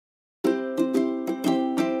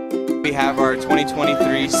We have our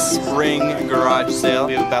 2023 spring garage sale.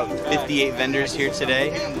 We have about 58 vendors here today.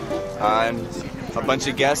 And a bunch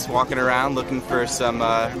of guests walking around looking for some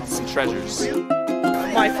treasures.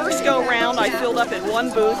 My first go round, I filled up at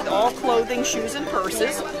one booth, all clothing, shoes, and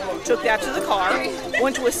purses. Took that to the car.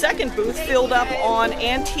 Went to a second booth, filled up on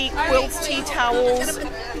antique quilts, tea towels.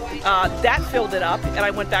 That filled it up, and I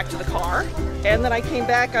went back to the car. And then I came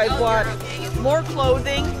back, I bought more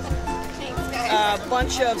clothing, a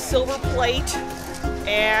bunch of silver plate,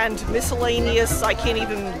 and miscellaneous. I can't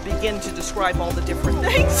even begin to describe all the different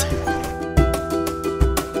things.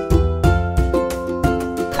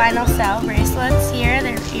 Final sell bracelets here,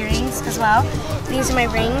 they're earrings as well. These are my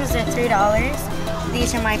rings, they're $3.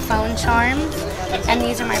 These are my phone charms, and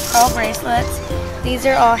these are my pearl bracelets. These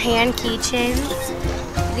are all hand keychains.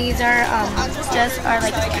 These are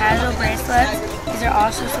like casual bracelets. These are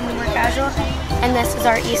also some more casual, and this is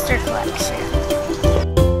our Easter collection.